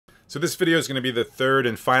So this video is going to be the third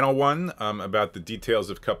and final one about the details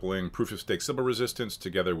of coupling proof-of-stake Sybil-Resistance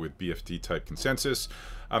together with BFT-type consensus.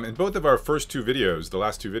 In both of our first two videos, the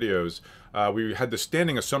last two videos, we had the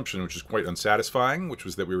standing assumption, which is quite unsatisfying, which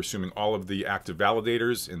was that we were assuming all of the active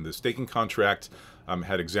validators in the staking contract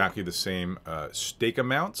had exactly the same stake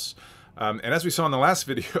amounts. And as we saw in the last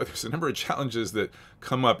video, there's a number of challenges that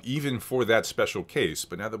come up even for that special case.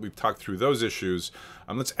 But now that we've talked through those issues,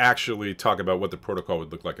 let's actually talk about what the protocol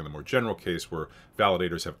would look like in the more general case where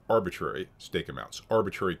validators have arbitrary stake amounts,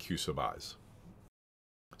 arbitrary Q sub i's.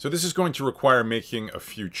 So this is going to require making a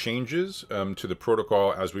few changes to the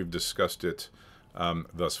protocol as we've discussed it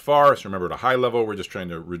thus far. So remember, at a high level, we're just trying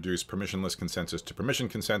to reduce permissionless consensus to permission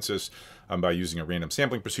consensus by using a random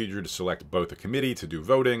sampling procedure to select both a committee to do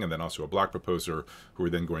voting and then also a block proposer who are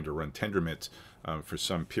then going to run tendermint for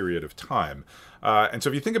some period of time. And so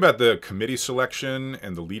if you think about the committee selection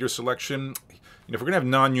and the leader selection, if we're going to have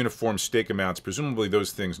non-uniform stake amounts, presumably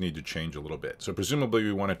those things need to change a little bit. So presumably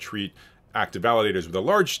we want to treat active validators with a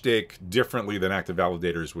large stake differently than active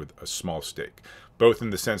validators with a small stake, both in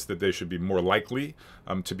the sense that they should be more likely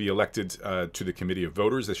to be elected to the committee of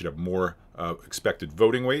voters. They should have more expected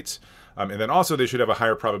voting weights. And then also they should have a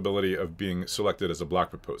higher probability of being selected as a block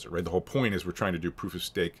proposer, right? The whole point is we're trying to do proof of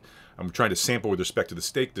stake. We're trying to sample with respect to the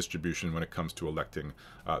stake distribution when it comes to electing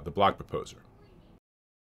the block proposer.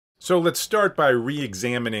 So let's start by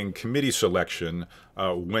re-examining committee selection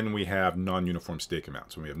when we have non-uniform stake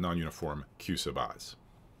amounts, when we have non-uniform Q sub i's.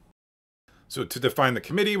 So to define the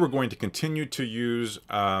committee, we're going to continue to use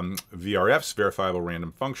VRFs, verifiable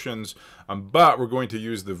random functions, but we're going to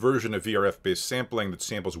use the version of VRF-based sampling that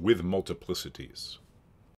samples with multiplicities.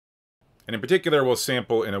 And in particular, we'll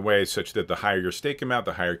sample in a way such that the higher your stake amount,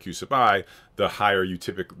 the higher Q sub I, the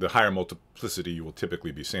higher multiplicity you will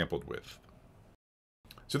typically be sampled with.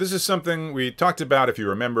 So this is something we talked about, if you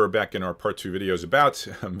remember, back in our part 2 videos about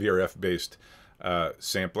VRF-based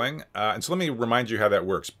sampling. And so let me remind you how that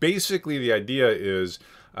works. Basically, the idea is,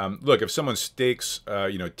 look, if someone stakes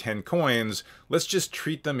 10 coins, let's just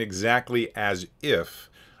treat them exactly as if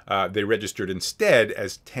they registered instead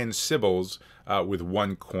as 10 Sybils with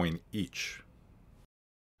 1 coin each.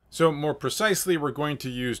 So more precisely, we're going to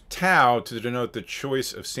use tau to denote the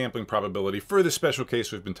choice of sampling probability for the special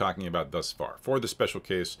case we've been talking about thus far, for the special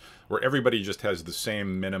case where everybody just has the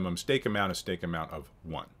same minimum stake amount, a stake amount of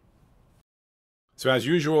 1. So as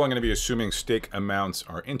usual, I'm going to be assuming stake amounts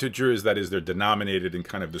are integers, that is, they're denominated in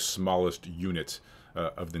kind of the smallest unit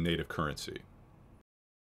of the native currency.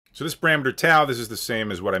 So this parameter tau, this is the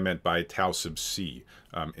same as what I meant by tau sub c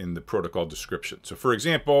in the protocol description. So for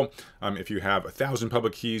example, if you have 1,000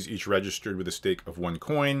 public keys, each registered with a stake of 1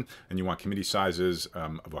 coin, and you want committee sizes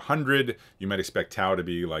of 100, you might expect tau to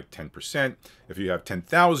be like 10%. If you have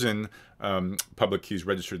 10,000 public keys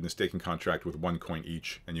registered in the staking contract with 1 coin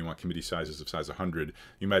each, and you want committee sizes of size 100,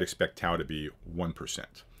 you might expect tau to be 1%.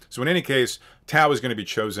 So in any case, tau is going to be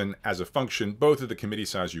chosen as a function both of the committee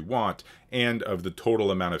size you want and of the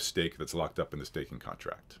total amount of stake that's locked up in the staking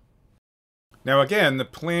contract. Now again, the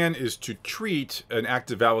plan is to treat an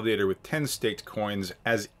active validator with 10 staked coins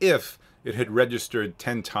as if it had registered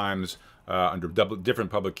 10 times under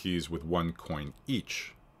different public keys with 1 coin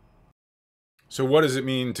each. So what does it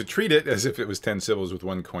mean to treat it as if it was 10 Sybils with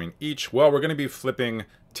 1 coin each? Well, we're going to be flipping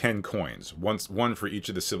 10 coins, one for each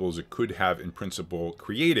of the Sybils it could have in principle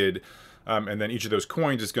created, and then each of those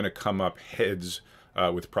coins is going to come up heads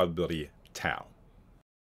with probability tau.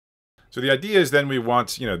 So the idea is then we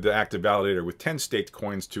want the active validator with 10 staked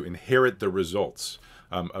coins to inherit the results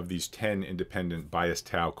of these 10 independent biased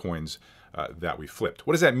tau coins that we flipped.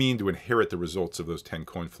 What does that mean to inherit the results of those 10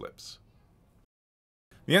 coin flips?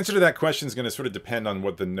 The answer to that question is going to sort of depend on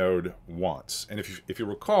what the node wants. And if you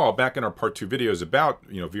recall, back in our part 2 videos about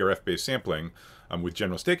VRF-based sampling with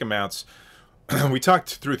general stake amounts, we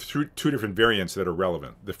talked through two different variants that are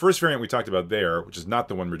relevant. The first variant we talked about there, which is not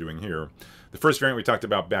the one we're doing here, the first variant we talked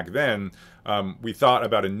about back then, we thought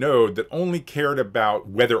about a node that only cared about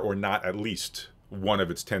whether or not at least one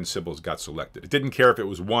of its 10 Sybils got selected. It didn't care if it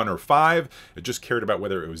was 1 or 5, it just cared about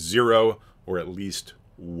whether it was 0 or at least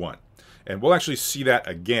 1. And we'll actually see that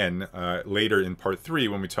again later in part 3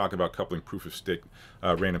 when we talk about coupling proof-of-stake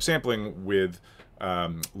random sampling with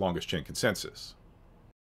longest chain consensus.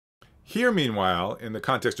 Here, meanwhile, in the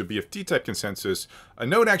context of BFT-type consensus, a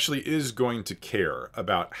node actually is going to care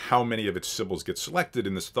about how many of its Sybils get selected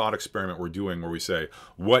in this thought experiment we're doing where we say,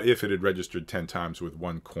 what if it had registered 10 times with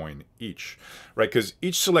 1 coin each, right? Because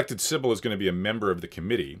each selected Sybil is going to be a member of the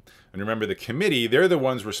committee. And remember, the committee, they're the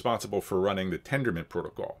ones responsible for running the tendermint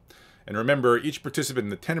protocol. And remember, each participant in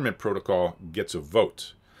the tendermint protocol gets a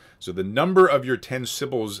vote. So the number of your 10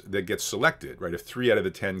 Sybil's that gets selected, right? If 3 out of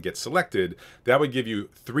the 10 get selected, that would give you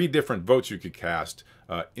 3 different votes you could cast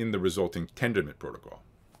in the resulting tendermint protocol.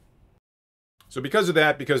 So because of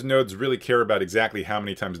that, because nodes really care about exactly how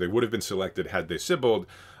many times they would have been selected had they Sybil'd,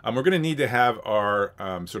 we're going to need to have our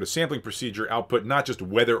sort of sampling procedure output not just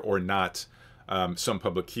whether or not some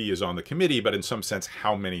public key is on the committee, but in some sense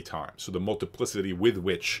how many times. So the multiplicity with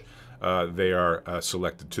which they are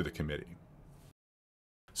selected to the committee.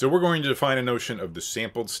 So we're going to define a notion of the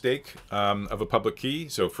sampled stake of a public key.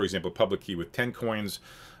 So for example, a public key with 10 coins,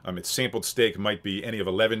 its sampled stake might be any of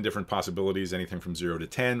 11 different possibilities, anything from 0 to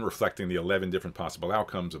 10, reflecting the 11 different possible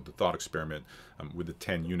outcomes of the thought experiment with the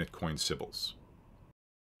 10 unit coin Sybil's.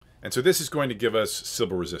 And so this is going to give us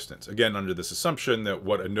Sybil-resistance, again, under this assumption that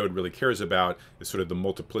what a node really cares about is sort of the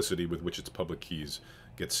multiplicity with which its public keys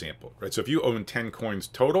get sampled, right? So if you own 10 coins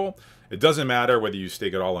total, it doesn't matter whether you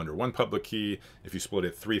stake it all under one public key, if you split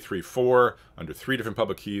it 3, 3, 4 under 3 different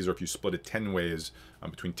public keys, or if you split it 10 ways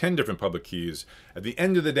between 10 different public keys. At the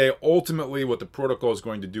end of the day, ultimately what the protocol is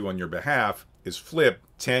going to do on your behalf is flip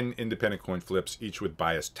 10 independent coin flips, each with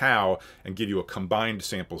bias tau, and give you a combined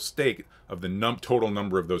sample stake of the total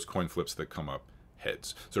number of those coin flips that come up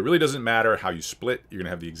heads. So it really doesn't matter how you split, you're going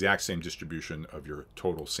to have the exact same distribution of your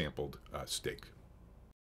total sampled stake.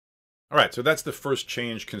 All right, so that's the first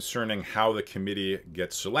change concerning how the committee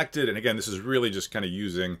gets selected. And again, this is really just kind of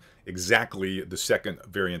using exactly the second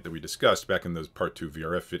variant that we discussed back in those Part 2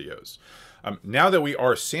 VRF videos. Now that we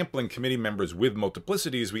are sampling committee members with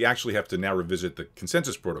multiplicities, we actually have to now revisit the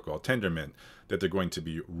consensus protocol, tendermint, that they're going to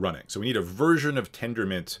be running. So we need a version of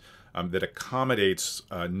tendermint that accommodates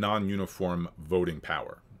non-uniform voting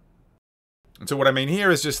power. And so what I mean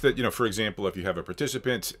here is just that, for example, if you have a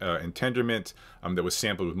participant in tendermint that was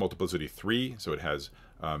sampled with multiplicity 3, so it has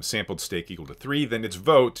sampled stake equal to 3, then its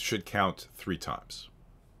vote should count 3 times.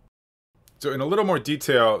 So in a little more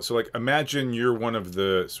detail, so like imagine you're one of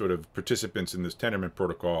the sort of participants in this tendermint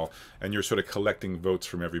protocol, and you're sort of collecting votes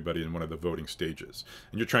from everybody in one of the voting stages.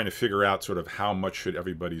 And you're trying to figure out sort of how much should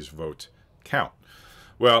everybody's vote count.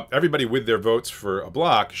 Well, everybody with their votes for a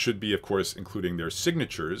block should be, of course, including their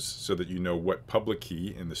signatures so that you know what public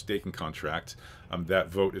key in the staking contract that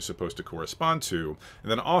vote is supposed to correspond to.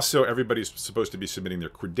 And then also everybody's supposed to be submitting their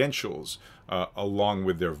credentials along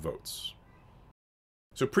with their votes.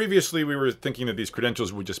 So previously we were thinking that these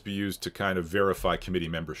credentials would just be used to kind of verify committee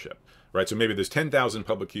membership, right? So maybe there's 10,000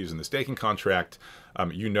 public keys in the staking contract.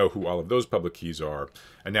 You know who all of those public keys are.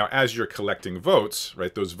 And now as you're collecting votes,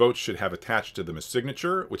 right, those votes should have attached to them a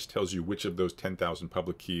signature, which tells you which of those 10,000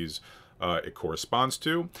 public keys it corresponds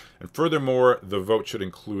to. And furthermore, the vote should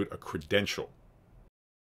include a credential.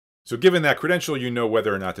 So given that credential, you know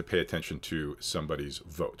whether or not to pay attention to somebody's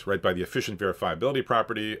vote, right? By the efficient verifiability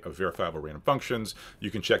property of verifiable random functions,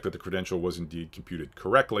 you can check that the credential was indeed computed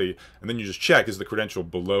correctly. And then you just check, is the credential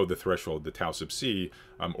below the threshold, the tau sub c,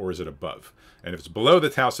 or is it above? And if it's below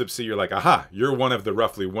the tau sub c, you're like, aha, you're one of the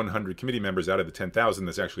roughly 100 committee members out of the 10,000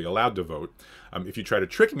 that's actually allowed to vote. If you try to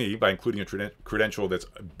trick me by including a credential that's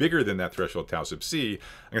bigger than that threshold tau sub c,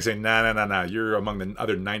 I'm going to say, nah, you're among the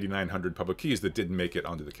other 9,900 public keys that didn't make it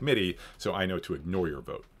onto the committee, so I know to ignore your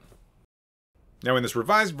vote. Now in this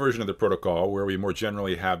revised version of the protocol, where we more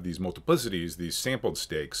generally have these multiplicities, these sampled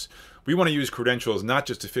stakes, we want to use credentials not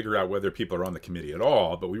just to figure out whether people are on the committee at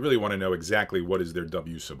all, but we really want to know exactly what is their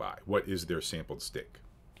W sub I, what is their sampled stake.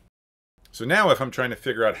 So now if I'm trying to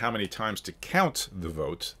figure out how many times to count the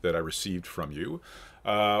vote that I received from you,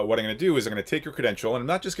 what I'm going to do is I'm going to take your credential, and I'm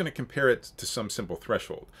not just going to compare it to some simple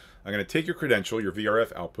threshold. I'm going to take your credential, your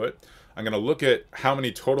VRF output. I'm going to look at how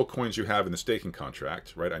many total coins you have in the staking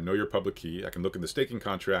contract, right? I know your public key. I can look in the staking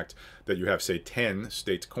contract that you have, say, 10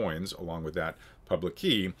 staked coins along with that public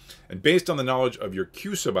key. And based on the knowledge of your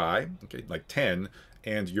Q sub I, okay, like 10,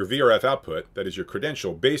 and your VRF output, that is your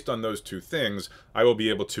credential, based on those two things, I will be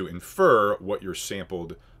able to infer what your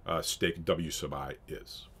sampled stake W sub I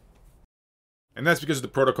is. And that's because the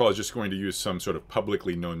protocol is just going to use some sort of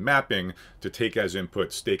publicly known mapping to take as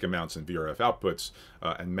input stake amounts and VRF outputs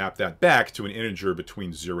and map that back to an integer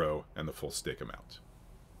between 0 and the full stake amount.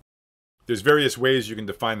 There's various ways you can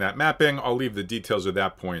define that mapping. I'll leave the details of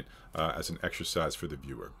that point as an exercise for the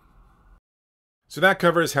viewer. So that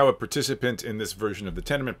covers how a participant in this version of the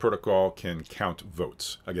tendermint protocol can count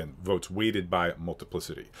votes. Again, votes weighted by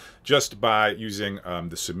multiplicity, just by using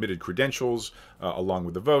the submitted credentials along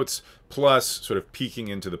with the votes, plus sort of peeking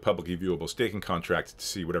into the publicly viewable staking contract to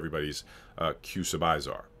see what everybody's Q sub I's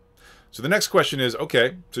are. So the next question is,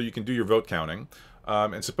 okay, so you can do your vote counting.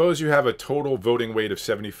 And suppose you have a total voting weight of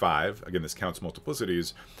 75. Again, this counts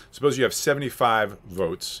multiplicities. Suppose you have 75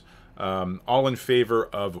 votes all in favor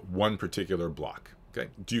of one particular block. Okay?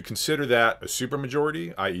 Do you consider that a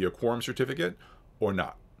supermajority, i.e. a quorum certificate, or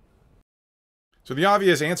not? So the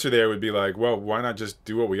obvious answer there would be like, well, why not just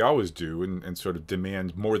do what we always do and sort of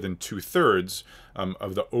demand more than 2/3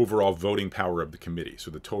 of the overall voting power of the committee, so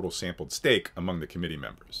the total sampled stake among the committee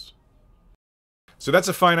members. So that's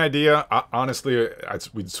a fine idea. Honestly,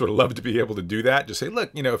 we'd sort of love to be able to do that. Just say, look,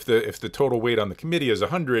 you know, if the total weight on the committee is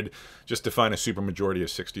 100, just define a supermajority of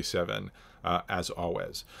 67, as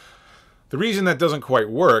always. The reason that doesn't quite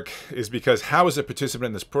work is because how is a participant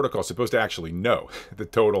in this protocol supposed to actually know the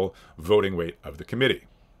total voting weight of the committee?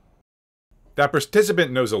 That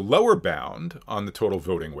participant knows a lower bound on the total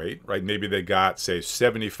voting weight, right? Maybe they got, say,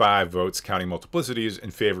 75 votes counting multiplicities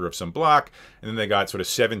in favor of some block, and then they got sort of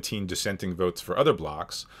 17 dissenting votes for other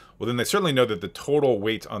blocks. Well, then they certainly know that the total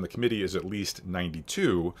weight on the committee is at least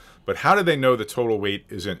 92, but how do they know the total weight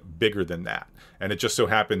isn't bigger than that? And it just so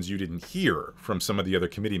happens you didn't hear from some of the other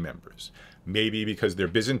committee members. Maybe because they're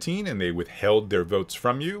Byzantine and they withheld their votes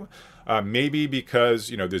from you. Maybe because,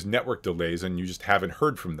 you know, there's network delays and you just haven't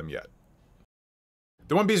heard from them yet.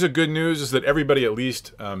 The one piece of good news is that everybody at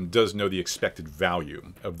least does know the expected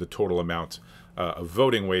value of the total amount of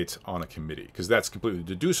voting weight on a committee, because that's completely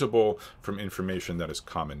deducible from information that is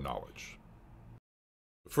common knowledge.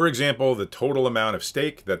 For example, the total amount of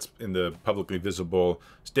stake that's in the publicly visible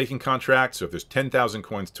staking contract. So if there's 10,000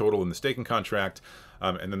 coins total in the staking contract,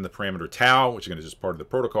 and then the parameter tau, which again is just part of the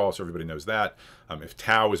protocol, so everybody knows that. If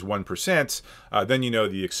tau is 1%, then you know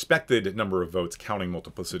the expected number of votes counting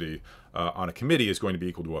multiplicity on a committee is going to be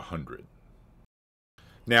equal to 100.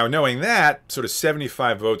 Now, knowing that, sort of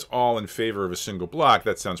 75 votes all in favor of a single block,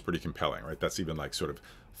 that sounds pretty compelling, right? That's even like sort of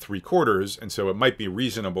 3/4, and so it might be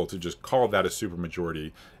reasonable to just call that a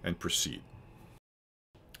supermajority and proceed.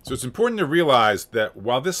 So it's important to realize that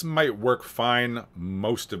while this might work fine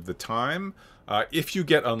most of the time, if you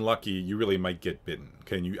get unlucky, you really might get bitten,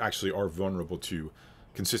 okay? And you actually are vulnerable to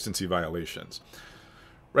consistency violations.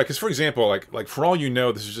 Right, because for example, like for all you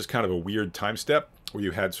know, this is just kind of a weird time step where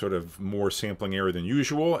you had sort of more sampling error than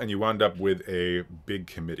usual, and you wound up with a big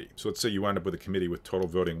committee. So let's say you wound up with a committee with total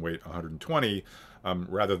voting weight 120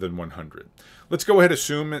 rather than 100. Let's go ahead and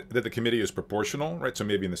assume that the committee is proportional, right? So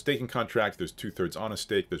maybe in the staking contract, there's 2/3 honest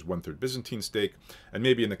stake, there's 1/3 Byzantine stake, and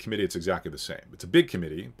maybe in the committee it's exactly the same. It's a big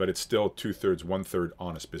committee, but it's still 2/3, 1/3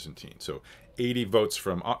 honest Byzantine. So 80 votes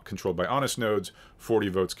from controlled by honest nodes, 40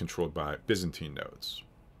 votes controlled by Byzantine nodes.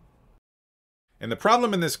 And the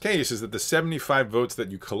problem in this case is that the 75 votes that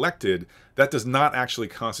you collected, that does not actually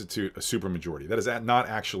constitute a supermajority. That is not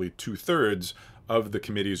actually 2/3 of the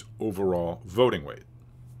committee's overall voting weight.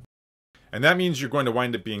 And that means you're going to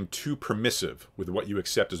wind up being too permissive with what you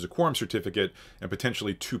accept as a quorum certificate and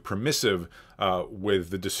potentially too permissive with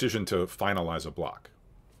the decision to finalize a block.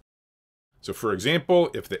 So for example,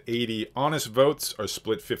 if the 80 honest votes are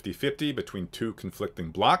split 50-50 between two conflicting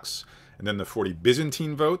blocks, and then the 40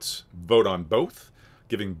 Byzantine votes vote on both,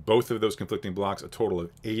 giving both of those conflicting blocks a total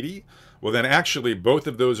of 80, well then actually both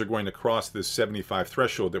of those are going to cross this 75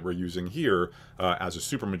 threshold that we're using here as a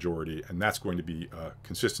supermajority, and that's going to be a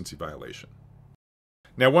consistency violation.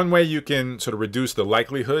 Now, one way you can sort of reduce the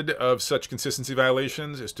likelihood of such consistency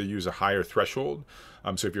violations is to use a higher threshold.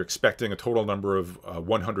 So if you're expecting a total number of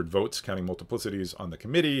 100 votes, counting multiplicities on the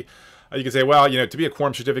committee, you can say, well, you know, to be a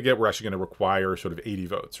quorum certificate, we're actually going to require sort of 80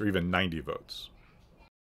 votes or even 90 votes.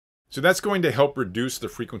 So that's going to help reduce the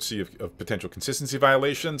frequency of potential consistency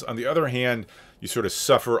violations. On the other hand, you sort of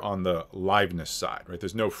suffer on the liveness side, right?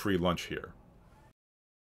 There's no free lunch here.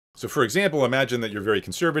 So for example, imagine that you're very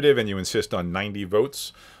conservative and you insist on 90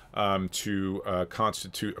 votes to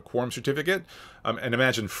constitute a quorum certificate. And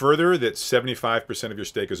imagine further that 75% of your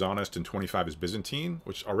stake is honest and 25 is Byzantine,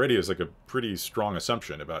 which already is like a pretty strong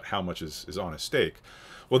assumption about how much is honest stake.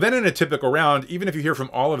 Well, then in a typical round, even if you hear from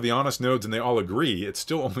all of the honest nodes and they all agree, it's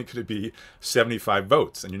still only going to be 75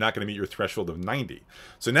 votes, and you're not going to meet your threshold of 90.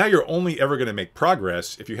 So now you're only ever going to make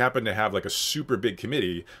progress if you happen to have like a super big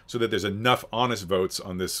committee so that there's enough honest votes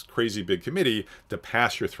on this crazy big committee to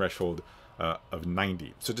pass your threshold of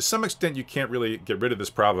 90. So to some extent, you can't really get rid of this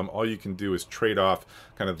problem. All you can do is trade off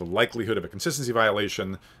kind of the likelihood of a consistency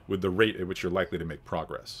violation with the rate at which you're likely to make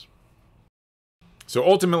progress. So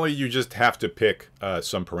ultimately, you just have to pick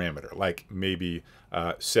some parameter, like maybe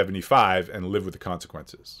 75, and live with the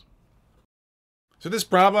consequences. So this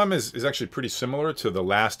problem is actually pretty similar to the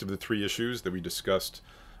last of the three issues that we discussed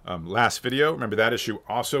last video. Remember, that issue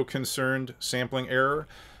also concerned sampling error.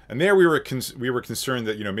 And there we were concerned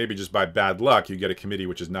that, maybe just by bad luck, you get a committee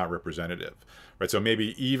which is not representative, right? So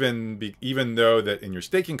maybe even though that in your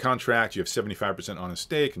staking contract, you have 75% honest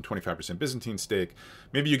stake and 25% Byzantine stake,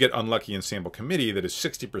 maybe you get unlucky in sample committee that is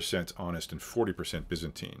 60% honest and 40%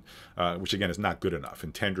 Byzantine, which again is not good enough.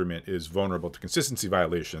 And Tendermint is vulnerable to consistency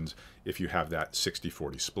violations if you have that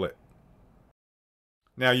 60-40 split.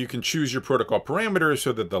 Now you can choose your protocol parameters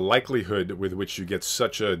so that the likelihood with which you get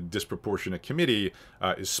such a disproportionate committee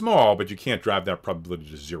is small, but you can't drive that probability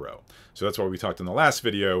to 0. So that's why we talked in the last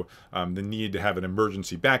video, the need to have an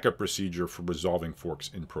emergency backup procedure for resolving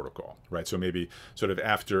forks in protocol, right? So maybe sort of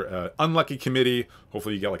after an unlucky committee,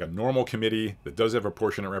 hopefully you get like a normal committee that does have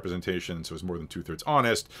proportionate representation, so it's more than 2/3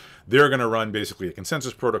 honest. They're going to run basically a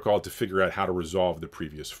consensus protocol to figure out how to resolve the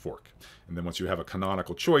previous fork. And then once you have a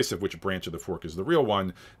canonical choice of which branch of the fork is the real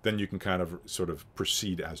one, then you can kind of sort of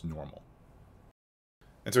proceed as normal.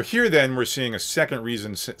 And so here then we're seeing a second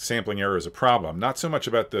reason sampling error is a problem. Not so much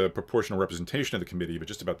about the proportional representation of the committee, but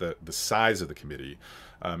just about the size of the committee.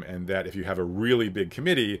 And that if you have a really big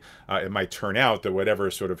committee, it might turn out that whatever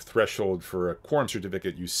sort of threshold for a quorum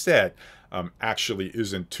certificate you set actually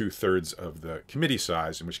isn't 2/3 of the committee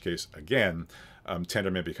size, in which case, again,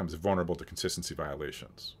 Tendermint becomes vulnerable to consistency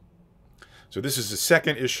violations. So this is the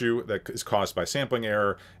second issue that is caused by sampling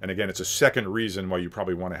error. And again, it's a second reason why you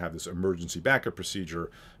probably want to have this emergency backup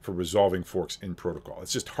procedure for resolving forks in protocol.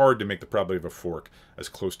 It's just hard to make the probability of a fork as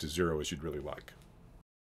close to 0 as you'd really like.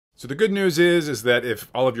 So the good news is that if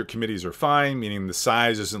all of your committees are fine, meaning the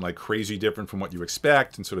size isn't like crazy different from what you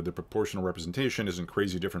expect, and sort of the proportional representation isn't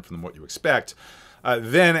crazy different from what you expect,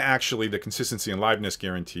 then actually the consistency and liveness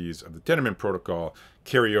guarantees of the Tendermint protocol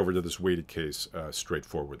carry over to this weighted case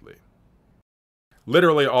straightforwardly.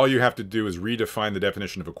 Literally, all you have to do is redefine the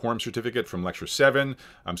definition of a quorum certificate from Lecture 7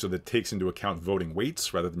 so that it takes into account voting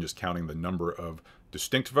weights rather than just counting the number of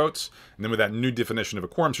distinct votes. And then with that new definition of a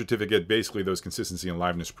quorum certificate, basically those consistency and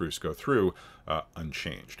liveness proofs go through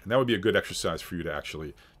unchanged. And that would be a good exercise for you to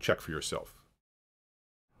actually check for yourself.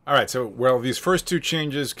 All right, so while these first two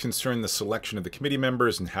changes concern the selection of the committee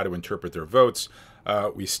members and how to interpret their votes,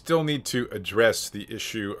 we still need to address the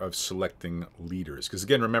issue of selecting leaders. Because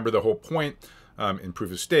again, remember the whole point in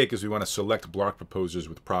proof of stake is we want to select block proposers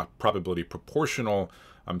with probability proportional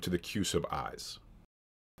to the Q sub i's.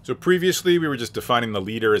 So previously we were just defining the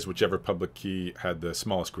leader as whichever public key had the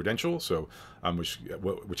smallest credential, so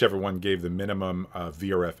whichever one gave the minimum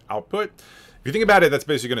VRF output. If you think about it, that's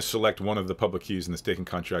basically going to select one of the public keys in the staking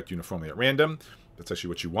contract uniformly at random. That's actually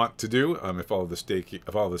what you want to do if all of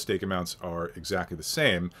the stake amounts are exactly the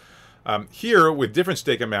same. Here, with different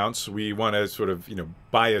stake amounts, we want to sort of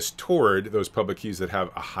bias toward those public keys that have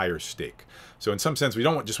a higher stake. So in some sense, we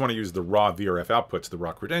don't just want to use the raw VRF outputs, the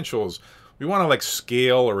raw credentials. We want to like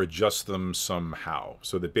scale or adjust them somehow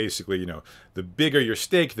so that basically, the bigger your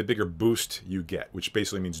stake, the bigger boost you get, which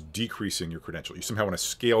basically means decreasing your credential. You somehow want to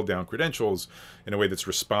scale down credentials in a way that's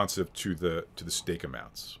responsive to the stake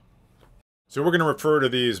amounts. So we're going to refer to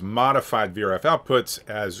these modified VRF outputs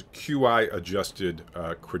as QI adjusted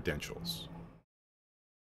credentials.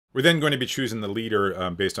 We're then going to be choosing the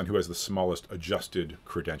leader based on who has the smallest adjusted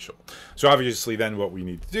credential. So obviously then what we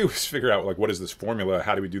need to do is figure out like what is this formula,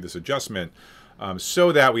 how do we do this adjustment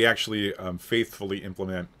so that we actually faithfully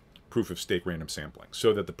implement proof of stake random sampling,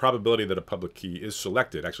 so that the probability that a public key is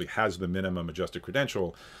selected actually has the minimum adjusted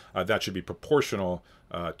credential that should be proportional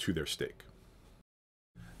to their stake.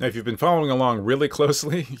 Now, if you've been following along really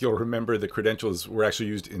closely, you'll remember the credentials were actually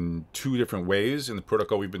used in two different ways in the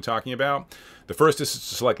protocol we've been talking about. The first is to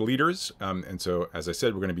select leaders. And so, as I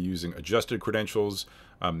said, we're going to be using adjusted credentials,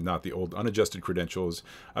 not the old unadjusted credentials.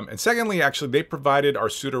 And secondly, actually, they provided our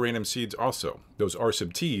pseudo-random seeds also, those R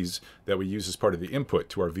sub t's that we use as part of the input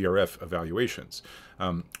to our VRF evaluations.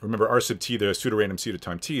 Remember, R sub t, the pseudo-random seed of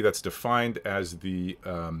time t, that's defined as the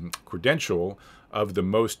credential of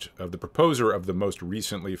the proposer of the most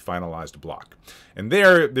recently finalized block. And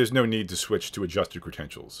there's no need to switch to adjusted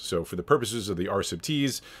credentials. So for the purposes of the R sub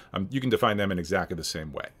t's, you can define them in exactly the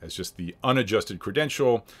same way as just the unadjusted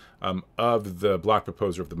credential of the block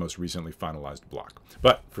proposer of the most recently finalized block.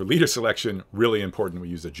 But for leader selection, really important, we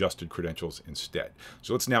use adjusted credentials instead.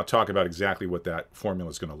 So let's now talk about exactly what that formula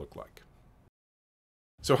is going to look like.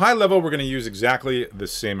 So high level, we're going to use exactly the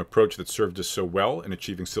same approach that served us so well in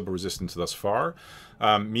achieving Sybil-Resistance thus far,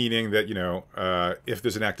 meaning that, if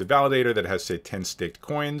there's an active validator that has, say, 10 staked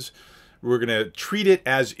coins, we're going to treat it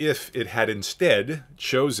as if it had instead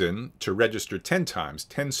chosen to register 10 times,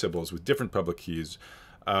 10 Sybils with different public keys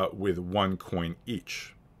with 1 coin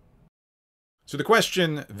each. So the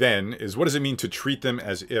question then is, what does it mean to treat them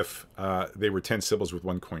as if they were 10 Sybils with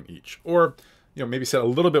 1 coin each? Or maybe said a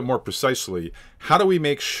little bit more precisely, how do we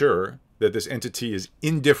make sure that this entity is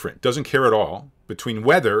indifferent, doesn't care at all, between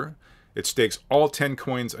whether it stakes all 10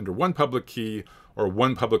 coins under one public key or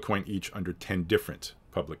one public coin each under 10 different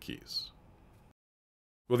public keys?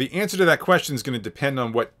 Well, the answer to that question is going to depend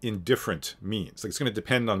on what indifferent means. Like, it's going to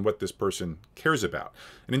depend on what this person cares about.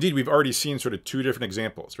 And indeed, we've already seen sort of two different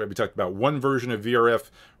examples, right? We talked about one version of VRF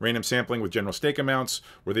random sampling with general stake amounts,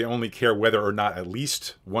 where they only care whether or not at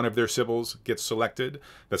least one of their Sybils gets selected.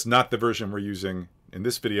 That's not the version we're using in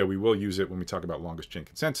this video. We will use it when we talk about longest chain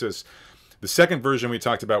consensus. The second version we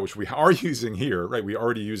talked about, which we are using here, right? We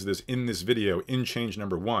already used this in this video in change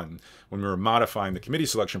number 1 when we were modifying the committee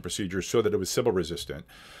selection procedure so that it was Sybil resistant.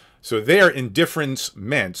 So there, indifference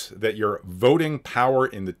meant that your voting power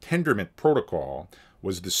in the tenderment protocol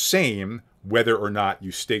was the same whether or not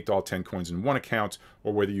you staked all 10 coins in one account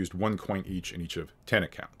or whether you used one coin each in each of 10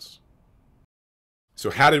 accounts. So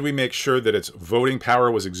how did we make sure that its voting power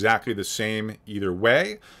was exactly the same either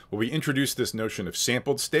way? Well, we introduced this notion of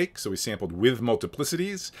sampled stake. So we sampled with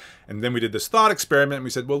multiplicities. And then we did this thought experiment. And we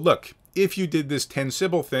said, well, look, if you did this 10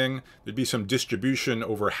 Sybil thing, there'd be some distribution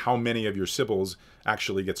over how many of your Sybils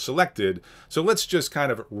actually get selected. So let's just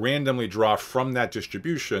kind of randomly draw from that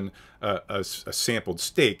distribution a sampled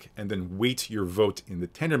stake and then weight your vote in the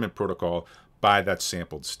tenderment protocol by that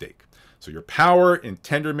sampled stake. So your power in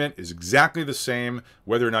tenderment is exactly the same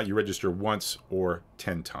whether or not you register once or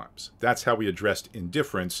 10 times. That's how we addressed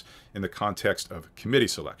indifference in the context of committee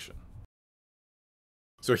selection.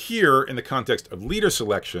 So here, in the context of leader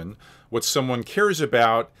selection, what someone cares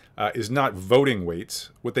about is not voting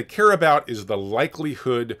weights. What they care about is the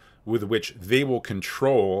likelihood with which they will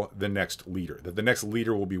control the next leader, that the next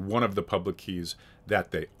leader will be one of the public keys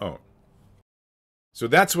that they own. So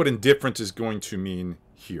that's what indifference is going to mean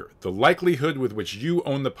here. The likelihood with which you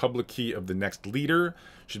own the public key of the next leader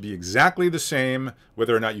should be exactly the same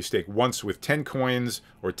whether or not you stake once with 10 coins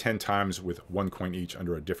or 10 times with one coin each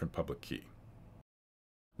under a different public key.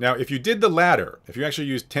 Now, if you did the latter, if you actually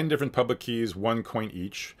used 10 different public keys, one coin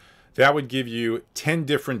each, that would give you 10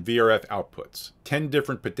 different VRF outputs, 10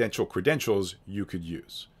 different potential credentials you could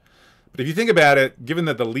use. But if you think about it, given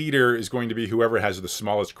that the leader is going to be whoever has the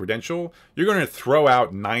smallest credential, you're going to throw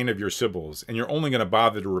out 9 of your Sybils, and you're only going to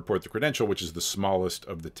bother to report the credential, which is the smallest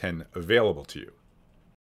of the 10 available to you.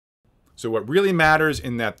 So what really matters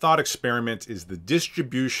in that thought experiment is the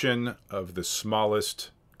distribution of the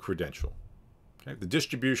smallest credential. Okay? The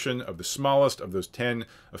distribution of the smallest of those 10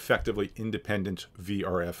 effectively independent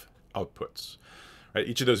VRF outputs. Right,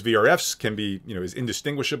 each of those VRFs can be, is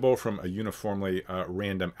indistinguishable from a uniformly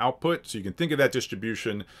random output. So you can think of that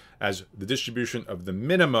distribution as the distribution of the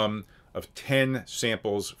minimum of 10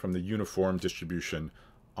 samples from the uniform distribution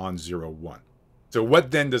on 0, 1. So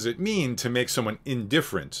what then does it mean to make someone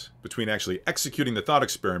indifferent between actually executing the thought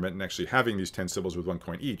experiment and actually having these 10 Sybils with one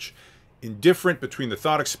coin each? Indifferent between the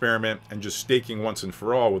thought experiment and just staking once and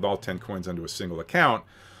for all with all 10 coins onto a single account.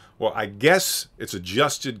 Well, I guess its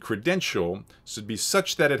adjusted credential should be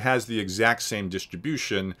such that it has the exact same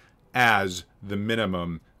distribution as the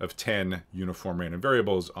minimum of 10 uniform random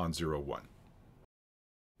variables on 0, 1.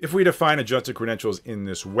 If we define adjusted credentials in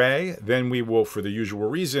this way, then we will, for the usual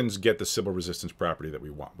reasons, get the Sybil resistance property that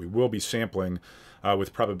we want. We will be sampling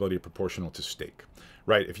with probability proportional to stake.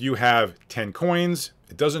 Right, if you have 10 coins,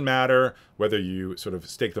 it doesn't matter whether you sort of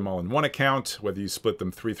stake them all in one account, whether you split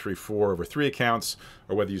them 3, 3, 4 over 3 accounts,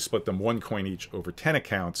 or whether you split them one coin each over 10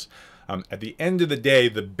 accounts. At the end of the day,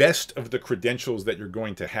 the best of the credentials that you're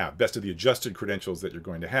going to have, best of the adjusted credentials that you're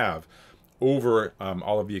going to have over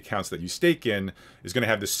all of the accounts that you stake in is going to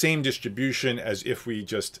have the same distribution as if we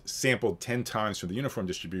just sampled 10 times from the uniform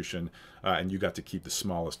distribution and you got to keep the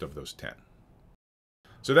smallest of those 10.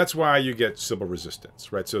 So that's why you get Sybil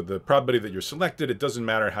resistance, right? So the probability that you're selected, it doesn't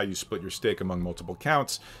matter how you split your stake among multiple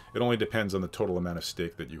counts. It only depends on the total amount of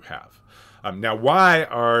stake that you have. Now,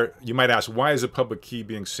 you might ask, why is a public key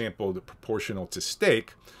being sampled proportional to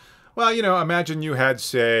stake? Well, imagine you had,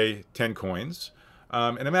 say, 10 coins.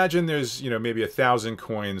 And imagine there's, maybe 1,000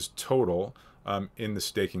 coins total in the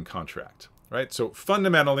staking contract. Right? So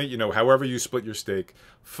fundamentally, however you split your stake,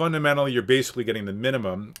 fundamentally, you're basically getting the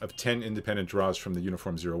minimum of 10 independent draws from the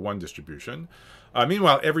uniform 0, 1 distribution.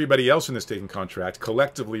 Meanwhile, everybody else in the staking contract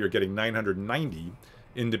collectively are getting 990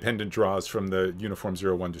 independent draws from the uniform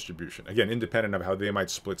 0, 1 distribution. Again, independent of how they might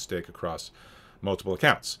split stake across multiple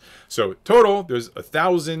accounts. So total, there's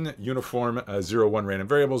 1,000 uniform 0, 1 random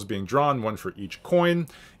variables being drawn, one for each coin.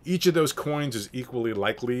 Each of those coins is equally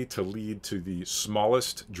likely to lead to the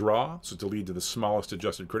smallest draw, so to lead to the smallest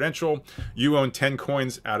adjusted credential. You own 10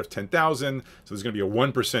 coins out of 10,000, so there's going to be a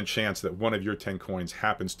 1% chance that one of your 10 coins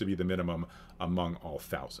happens to be the minimum among all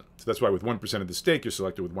 1,000. So that's why with 1% of the stake, you're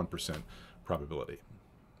selected with 1% probability.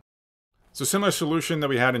 So similar solution that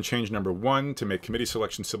we had in change number 1 to make committee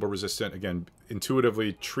selection Sybil resistant. Again,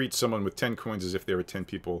 intuitively treat someone with 10 coins as if they were 10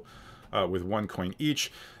 people with 1 coin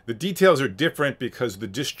each. The details are different because the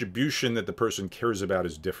distribution that the person cares about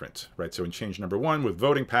is different, right? So in change number 1 with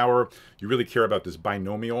voting power, you really care about this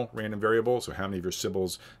binomial random variable. So how many of your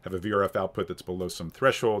Sybils have a VRF output that's below some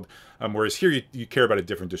threshold. Whereas here you care about a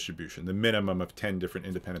different distribution, the minimum of 10 different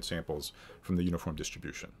independent samples from the uniform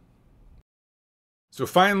distribution. So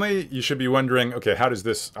finally, you should be wondering, okay, how does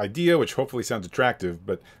this idea, which hopefully sounds attractive,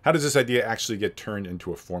 but how does this idea actually get turned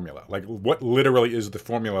into a formula? Like, what literally is the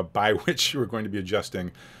formula by which you're going to be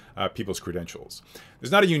adjusting people's credentials? There's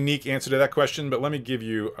not a unique answer to that question, but let me give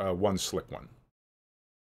you one slick one.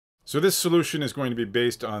 So this solution is going to be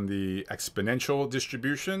based on the exponential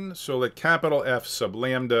distribution. So let capital F sub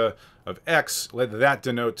lambda of x, let that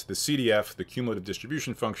denote the CDF, the cumulative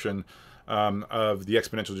distribution function, of the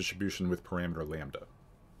exponential distribution with parameter lambda.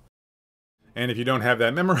 And if you don't have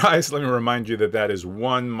that memorized, let me remind you that that is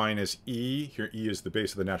 1 minus e. Here e is the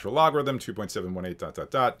base of the natural logarithm, 2.718 dot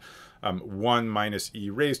dot dot. 1 minus e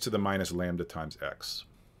raised to the minus lambda times x.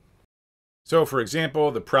 So for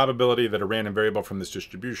example, the probability that a random variable from this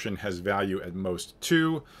distribution has value at most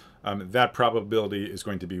 2, that probability is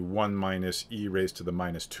going to be 1 minus e raised to the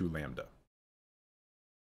minus 2 lambda.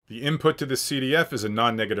 The input to this CDF is a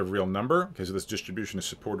non-negative real number, because this distribution is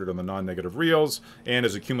supported on the non-negative reals, and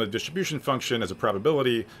as a cumulative distribution function, as a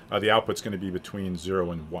probability, the output's going to be between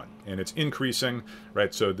 0 and 1. And it's increasing,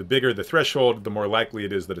 right? So the bigger the threshold, the more likely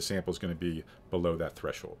it is that a sample is going to be below that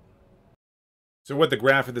threshold. So what the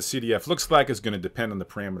graph of the CDF looks like is going to depend on the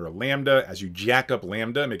parameter lambda. As you jack up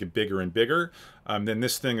lambda, make it bigger and bigger, then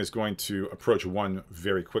this thing is going to approach 1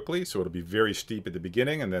 very quickly. So it'll be very steep at the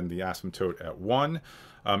beginning, and then the asymptote at 1.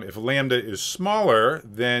 If lambda is smaller,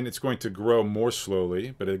 then it's going to grow more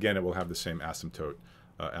slowly, but again, it will have the same asymptote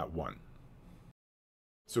at 1.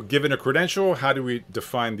 So given a credential, how do we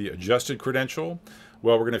define the adjusted credential?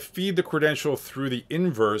 Well, we're going to feed the credential through the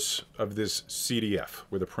inverse of this CDF,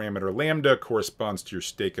 where the parameter lambda corresponds to your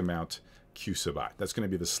stake amount Q sub I. That's going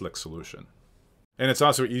to be the slick solution. And it's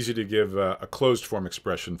also easy to give a closed form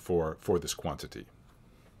expression for this quantity,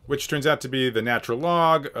 which turns out to be the natural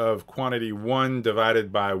log of quantity 1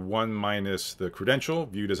 divided by 1 minus the credential,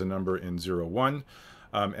 viewed as a number in 0, 1.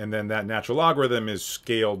 And then that natural logarithm is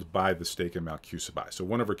scaled by the stake amount Q sub I. So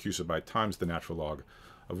 1 over Q sub I times the natural log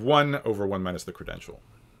of 1 over 1 minus the credential.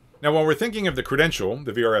 Now, when we're thinking of the credential,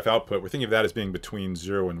 the VRF output, we're thinking of that as being between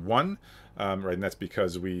 0 and 1, right? And that's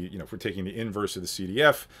because if we're taking the inverse of the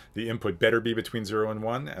CDF, the input better be between 0 and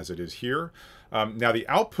 1, as it is here. Now, the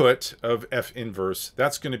output of F inverse,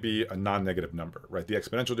 that's going to be a non-negative number, right? The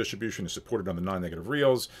exponential distribution is supported on the non-negative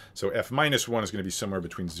reals, so F minus 1 is going to be somewhere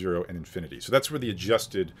between 0 and infinity. So that's where the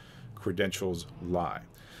adjusted credentials lie.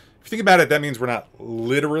 If you think about it, that means we're not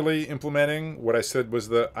literally implementing what I said was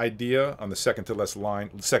the idea on the second to last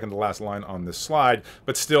line on this slide,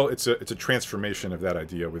 but still it's a transformation of that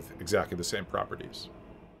idea with exactly the same properties.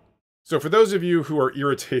 So for those of you who are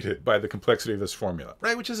irritated by the complexity of this formula,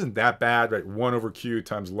 right, which isn't that bad, right, 1 over q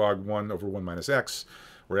times log 1 over 1 minus x,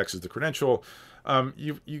 where x is the credential,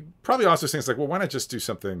 you probably also think, like, well, why not just do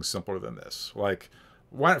something simpler than this? Like,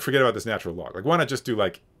 why not forget about this natural log? Like, why not just do,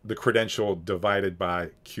 like, the credential divided by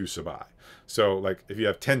Q sub I? So, like, if you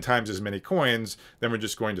have 10 times as many coins, then we're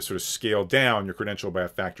just going to sort of scale down your credential by a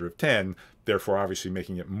factor of 10, therefore obviously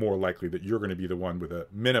making it more likely that you're going to be the one with a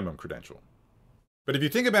minimum credential. But if you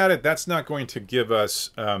think about it, that's not going to give us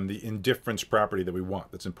the indifference property that we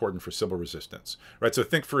want. That's important for Sybil resistance, right? So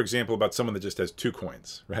think, for example, about someone that just has 2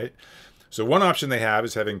 coins, right? So one option they have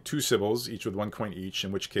is having 2 Sybils, each with 1 coin each,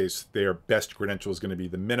 in which case their best credential is going to be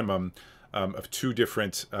the minimum of 2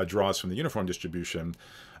 different draws from the uniform distribution.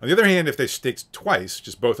 On the other hand, if they staked twice,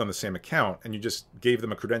 just both on the same account, and you just gave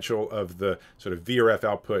them a credential of the sort of VRF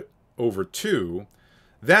output over 2,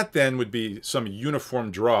 that then would be some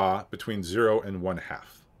uniform draw between 0 and 1/2.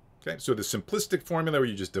 Okay, so the simplistic formula where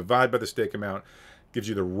you just divide by the stake amount gives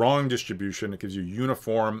you the wrong distribution. It gives you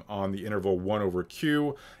uniform on the interval 1 over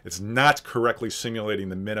q. It's not correctly simulating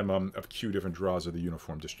the minimum of q different draws of the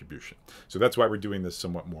uniform distribution. So that's why we're doing this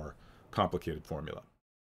somewhat more complicated formula.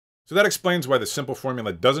 So that explains why the simple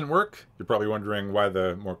formula doesn't work. You're probably wondering why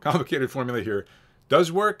the more complicated formula here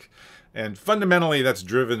does work. And fundamentally, that's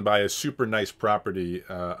driven by a super nice property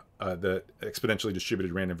that exponentially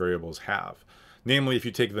distributed random variables have. Namely, if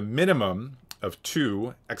you take the minimum of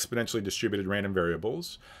 2 exponentially distributed random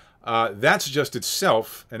variables, that's just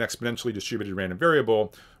itself an exponentially distributed random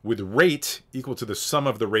variable with rate equal to the sum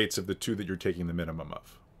of the rates of the 2 that you're taking the minimum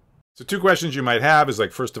of. So two questions you might have is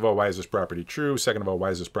like, first of all, why is this property true? Second of all, why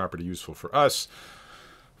is this property useful for us?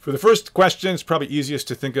 For the first question, it's probably easiest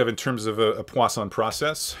to think of in terms of a Poisson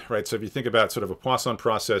process, right? So if you think about sort of a Poisson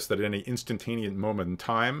process that at any instantaneous moment in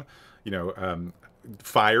time,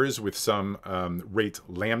 fires with some rate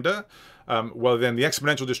lambda, well, then the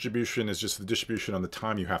exponential distribution is just the distribution on the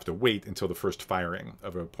time you have to wait until the first firing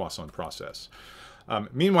of a Poisson process.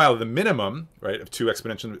 Meanwhile, the minimum, right, of two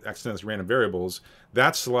exponential random variables,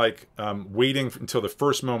 that's like waiting until the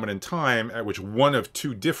first moment in time at which one of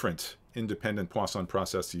two different independent Poisson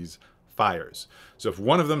processes fires. So if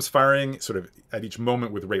one of them's firing sort of at each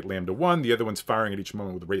moment with rate lambda 1, the other one's firing at each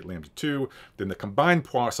moment with rate lambda 2, then the combined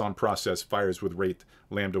Poisson process fires with rate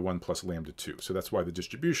lambda 1 plus lambda 2. So that's why the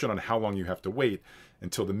distribution on how long you have to wait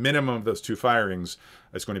until the minimum of those two firings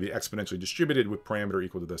is going to be exponentially distributed with parameter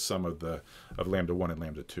equal to the sum of lambda 1 and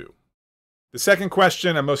lambda 2. The second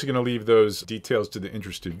question, I'm mostly going to leave those details to the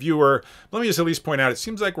interested viewer. Let me just at least point out, it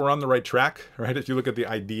seems like we're on the right track, right? If you look at the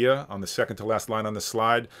idea on the second to last line on the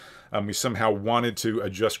slide, we somehow wanted to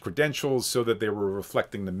adjust credentials so that they were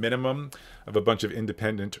reflecting the minimum of a bunch of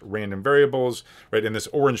independent random variables, right? And this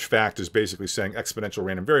orange fact is basically saying exponential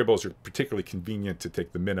random variables are particularly convenient to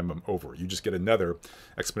take the minimum over. You just get another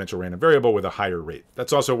exponential random variable with a higher rate.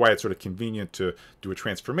 That's also why it's sort of convenient to do a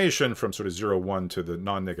transformation from sort of 0, 1 to the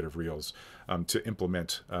non-negative reals to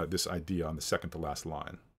implement this idea on the second to last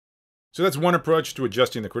line. So that's one approach to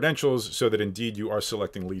adjusting the credentials so that indeed you are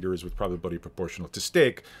selecting leaders with probability proportional to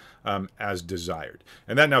stake as desired.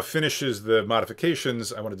 And that now finishes the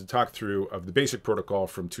modifications I wanted to talk through of the basic protocol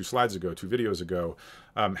from two videos ago,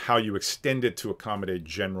 how you extend it to accommodate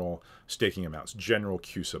general staking amounts, general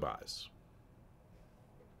Q sub i's.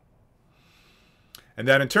 And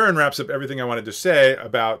that in turn wraps up everything I wanted to say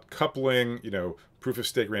about coupling, proof of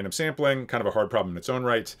stake random sampling, kind of a hard problem in its own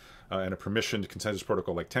right, and a permissioned consensus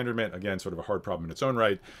protocol like Tendermint, again, sort of a hard problem in its own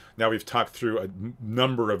right. Now we've talked through a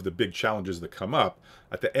number of the big challenges that come up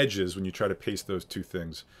at the edges when you try to paste those two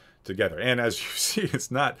things together. And as you see,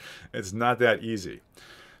 it's not that easy.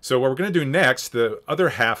 So what we're going to do next, the other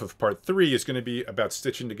half of part 3, is going to be about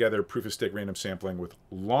stitching together proof of stake random sampling with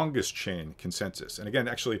longest chain consensus. And again,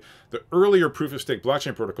 actually, the earlier proof of stake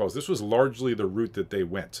blockchain protocols, this was largely the route that they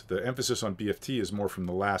went. The emphasis on BFT is more from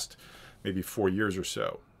the last maybe 4 years or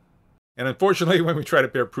so. And unfortunately, when we try to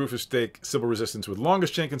pair proof of stake Sybil-Resistance with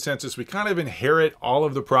longest chain consensus, we kind of inherit all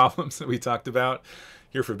of the problems that we talked about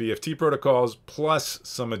here for BFT protocols, plus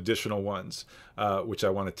some additional ones, which I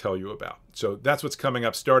want to tell you about. So that's what's coming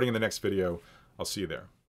up starting in the next video. I'll see you there.